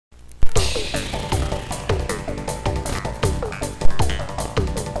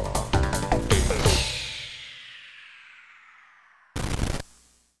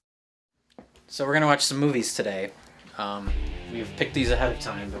So we're gonna watch some movies today. We've picked these ahead of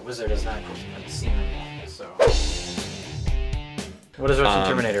time, but Wizard has not seen them yet. So, what is Russian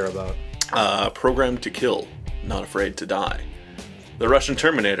Terminator about? Programmed to kill, not afraid to die. The Russian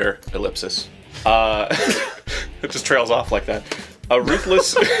Terminator, ellipsis. It just trails off like that. A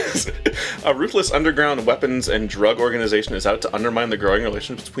ruthless underground weapons and drug organization is out to undermine the growing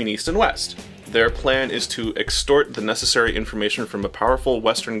relations between East and West. Their plan is to extort the necessary information from a powerful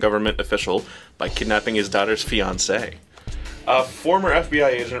Western government official by kidnapping his daughter's fiancé. A former FBI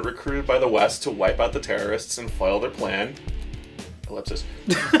agent recruited by the West to wipe out the terrorists and foil their plan. Ellipsis.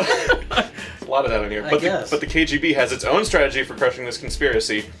 A lot of that in here. But the KGB has its own strategy for crushing this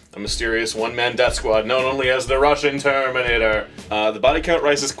conspiracy. A mysterious one-man death squad known only as the Russian Terminator. The body count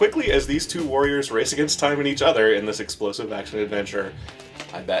rises quickly as these two warriors race against time and each other in this explosive action adventure.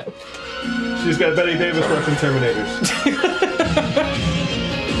 I bet. She's got Betty Davis Russian Terminators.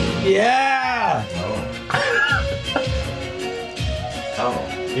 Yeah! Oh.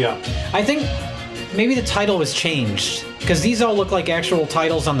 Yeah. I think maybe the title was changed, because these all look like actual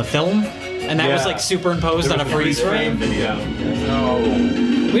titles on the film, and that was like superimposed on a freeze frame. Yeah. No.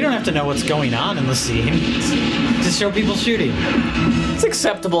 We don't have to know what's going on in the scene. Just show people shooting. It's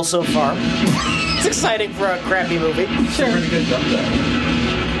acceptable so far. It's exciting for a crappy movie. Sure. Pretty good job there.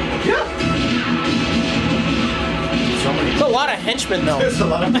 Yeah. It's a lot of henchmen, though. There's a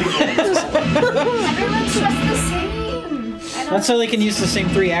lot of people. Everyone's just the same. That's so they can use the same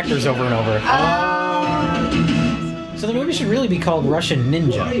 3 actors over and over. So the movie should really be called Russian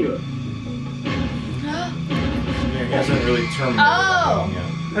Ninja. He hasn't really terminated that yet.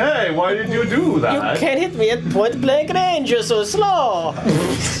 Hey, why did you do that? You can't hit me at point blank range, you're so slow.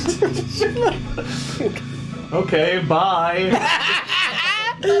 Okay, bye.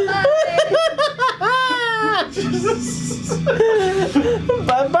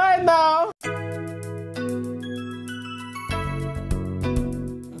 Bye-bye now.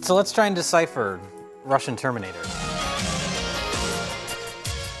 So let's try and decipher Russian Terminator.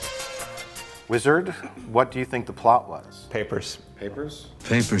 Wizard, what do you think the plot was? Papers. Papers?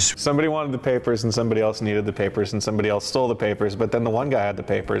 Papers. Somebody wanted the papers and somebody else needed the papers and somebody else stole the papers, but then the one guy had the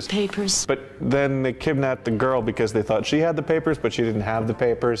papers. Papers. But then they kidnapped the girl because they thought she had the papers, but she didn't have the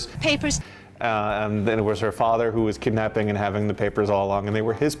papers. Papers. And then it was her father who was kidnapping and having the papers all along, and they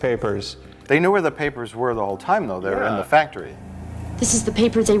were his papers. They knew where the papers were the whole time, though. They were in the factory. This is the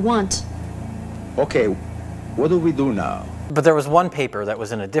paper they want. Okay, what do we do now? But there was one paper that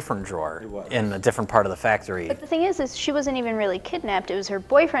was in a different drawer in a different part of the factory. But the thing is she wasn't even really kidnapped. It was her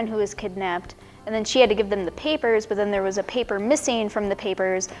boyfriend who was kidnapped, and then she had to give them the papers, but then there was a paper missing from the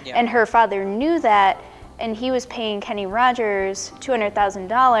papers, and her father knew that, and he was paying Kenny Rogers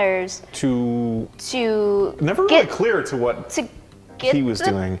 $200,000 to never really clear to what he was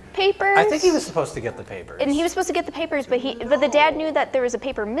doing. Papers. I think he was supposed to get the papers. And he was supposed to get the papers, but the dad knew that there was a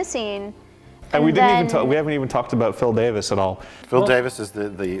paper missing. And we haven't even talked about Phil Davis at all. Phil Davis is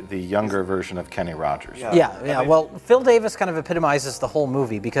the younger version of Kenny Rogers. Yeah. Well, Phil Davis kind of epitomizes the whole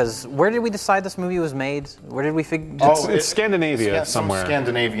movie, because where did we decide this movie was made? Where did we figure? It's Scandinavia somewhere. Some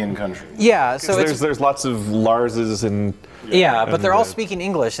Scandinavian country. Yeah. So there's lots of Larses and. Yeah, but they're all speaking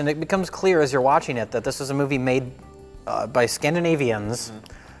English, and it becomes clear as you're watching it that this is a movie made by Scandinavians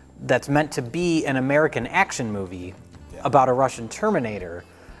that's meant to be an American action movie about a Russian Terminator.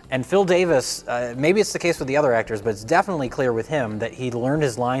 And Phil Davis, maybe it's the case with the other actors, but it's definitely clear with him that he learned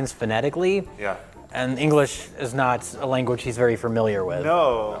his lines phonetically. Yeah. And English is not a language he's very familiar with.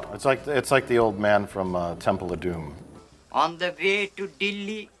 No. It's like the old man from Temple of Doom. On the way to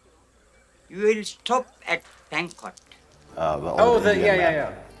Delhi, you will stop at Bangkok.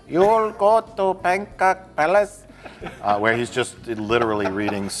 Yeah. You'll go to Bangkok Palace. Where he's just literally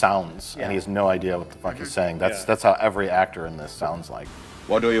reading sounds, and he has no idea what the fuck he's saying. That's how every actor in this sounds like.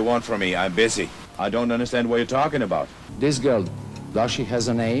 What do you want from me? I'm busy. I don't understand what you're talking about. This girl, does she has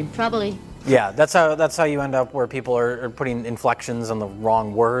a name? Probably. Yeah, that's how you end up where people are putting inflections on the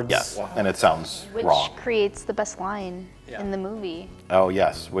wrong words. Yes, and it sounds wrong. Which creates the best line in the movie. Oh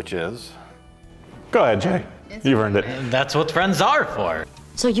yes, which is? Go ahead, Jay. You've earned it. That's what friends are for.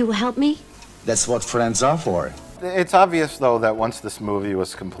 So you will help me? That's what friends are for. It's obvious, though, that once this movie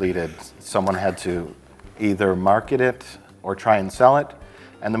was completed, someone had to either market it or try and sell it.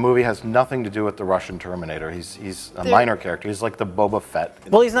 And the movie has nothing to do with the Russian Terminator. He's a minor character. He's like the Boba Fett.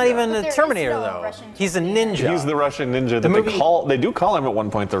 Well, he's not even a Terminator, though. He's a ninja. He's the Russian ninja. They do call him at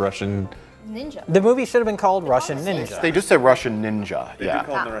one point the Russian Ninja. The movie should have been called Russian Ninja. They just say Russian Ninja. They do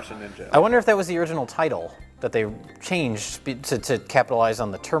call him the Russian Ninja. I wonder if that was the original title that they changed to capitalize on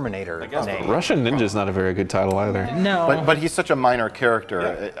the Terminator name. Russian Ninja's not a very good title either. No. But he's such a minor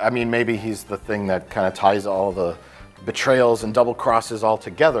character. I mean, maybe he's the thing that kind of ties all the betrayals and double crosses all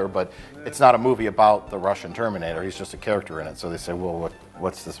together, but it's not a movie about the Russian Terminator. He's just a character in it. So they say, well,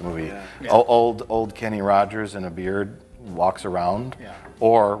 what's this movie? Old Kenny Rogers in a beard walks around,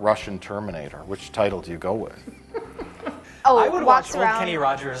 or Russian Terminator? Which title do you go with? Oh, I would walks watch around, old Kenny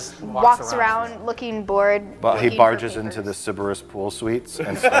Rogers walks around looking bored. But he looking for barges papers. into the Sybaris pool suites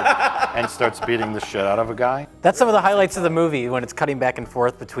and, and starts beating the shit out of a guy. That's some of the highlights of the movie when it's cutting back and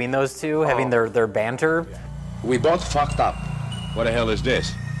forth between those two, having their banter. We both fucked up. What the hell is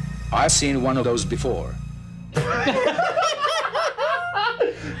this? I've seen one of those before.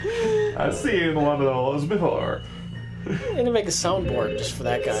 I've seen one of those before. I'm gonna make a soundboard just for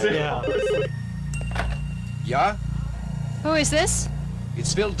that guy. Yeah. Yeah? Who is this?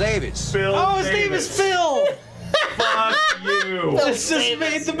 It's Phil Davis. Oh, his name is Phil! Fuck you. This just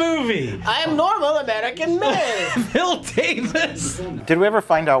made the movie. I am normal American man. Phil Davis. Did we ever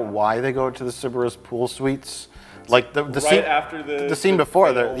find out why they go to the Sybaris pool suites? Like the Right scene after the scene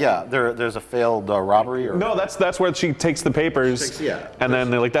before, failed- there's a failed robbery. Or No, that's where she takes the papers, and then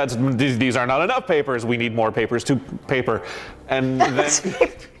they're like, these are not enough papers. We need more papers to paper, and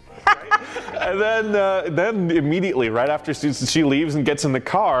then immediately right after she leaves and gets in the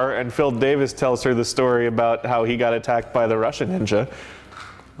car, and Phil Davis tells her the story about how he got attacked by the Russian ninja.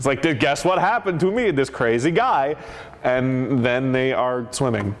 It's like, guess what happened to me, this crazy guy, and then they are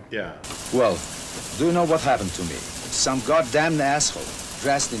swimming. Yeah. Well, do you know what happened to me? Some goddamn asshole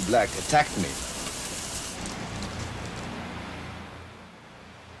dressed in black attacked me.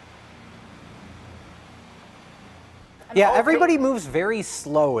 Yeah, everybody moves very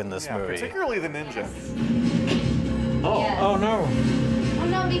slow in this movie. Particularly the ninja. Oh no. Oh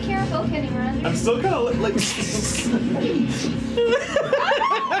no, be careful, Kenny Rogers. I'm still kind of like.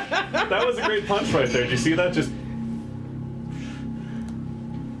 That was a great punch right there. Did you see that? Just.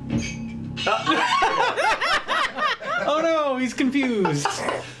 Oh no, he's confused.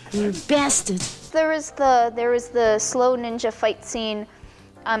 You bastard. There was the slow ninja fight scene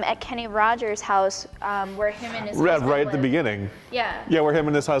at Kenny Rogers' house where him and his husband Right at the live. beginning. Yeah. Yeah, where him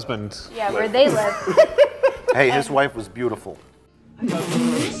and his husband. Yeah, where they live. hey, his wife was beautiful.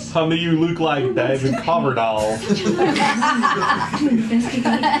 Honey, you look like David Coverdale.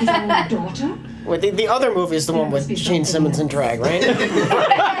 Wait, the other movie is the one with Gene Simmons in drag, right?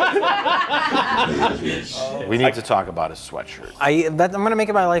 We need to talk about his sweatshirt. I'm gonna make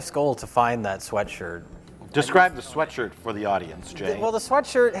it my life's goal to find that sweatshirt. Describe the sweatshirt for the audience, Jay. Well, the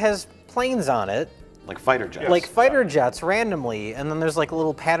sweatshirt has planes on it. Like fighter jets. Like fighter jets randomly, and then there's like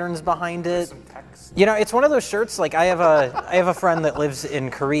little patterns behind it. You know, it's one of those shirts. Like I have a friend that lives in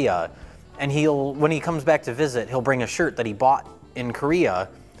Korea, and when he comes back to visit, he'll bring a shirt that he bought in Korea,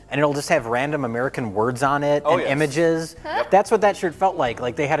 and it'll just have random American words on it and images. That's what that shirt felt like.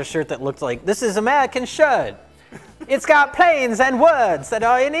 Like they had a shirt that looked like, this is American shirt. It's got planes and words that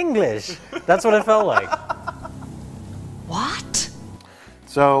are in English. That's what it felt like. What?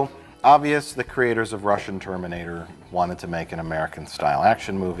 So, obvious, the creators of Russian Terminator wanted to make an American-style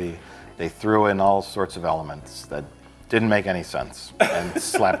action movie. They threw in all sorts of elements that didn't make any sense and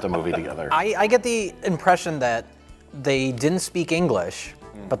slapped the movie together. I get the impression that they didn't speak English,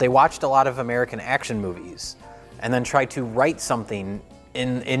 but they watched a lot of American action movies and then tried to write something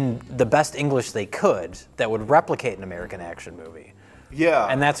in the best English they could that would replicate an American action movie. Yeah.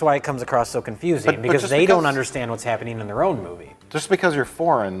 And that's why it comes across so confusing, But because just they don't because- understand what's happening in their own movie. Just because you're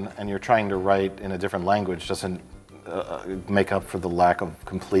foreign and you're trying to write in a different language doesn't make up for the lack of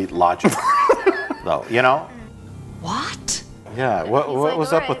complete logic, though, you know? What? Yeah, what like, was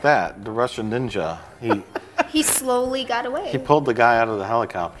up "Alright." with that? The Russian ninja, He slowly got away. he pulled the guy out of the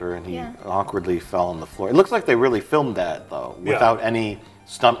helicopter and he awkwardly fell on the floor. It looks like they really filmed that, though, without any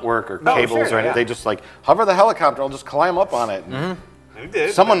stunt work or cables or anything. They just like, hover the helicopter, I'll just climb up on it. And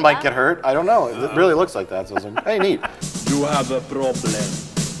someone might get hurt, I don't know. It really looks like that, so I was like, hey, neat. You have a problem.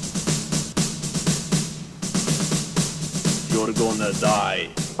 You're gonna die.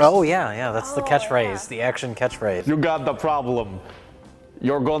 Oh yeah, that's the catchphrase, the action catchphrase. You got the problem.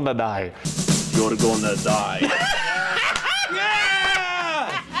 You're gonna die. You're gonna die.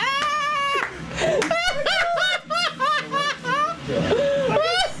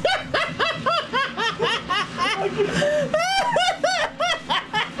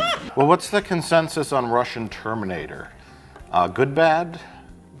 Well, what's the consensus on Russian Terminator? Good, bad?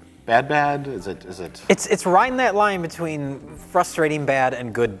 bad? Is it? It's riding that line between frustrating bad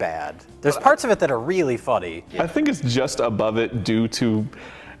and good bad. There's parts of it that are really funny. I think it's just above it due to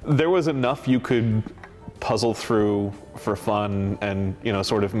there was enough you could puzzle through for fun and, you know,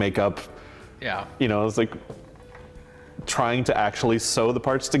 sort of make up. Yeah. You know, it's like trying to actually sew the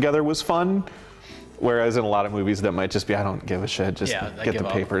parts together was fun. Whereas in a lot of movies that might just be, I don't give a shit, just get the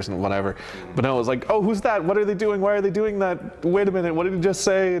papers and whatever. But no, it was like, oh, who's that? What are they doing? Why are they doing that? Wait a minute, what did he just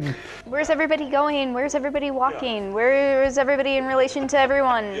say? And where's everybody going? Where's everybody walking? Where is everybody in relation to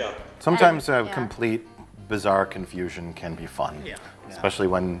everyone? Sometimes complete bizarre confusion can be fun. Especially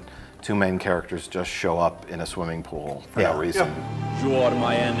when two main characters just show up in a swimming pool for no reason. You are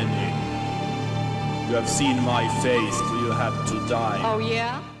my enemy. You have seen my face, so you have to die. Oh,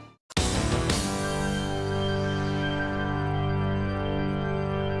 yeah?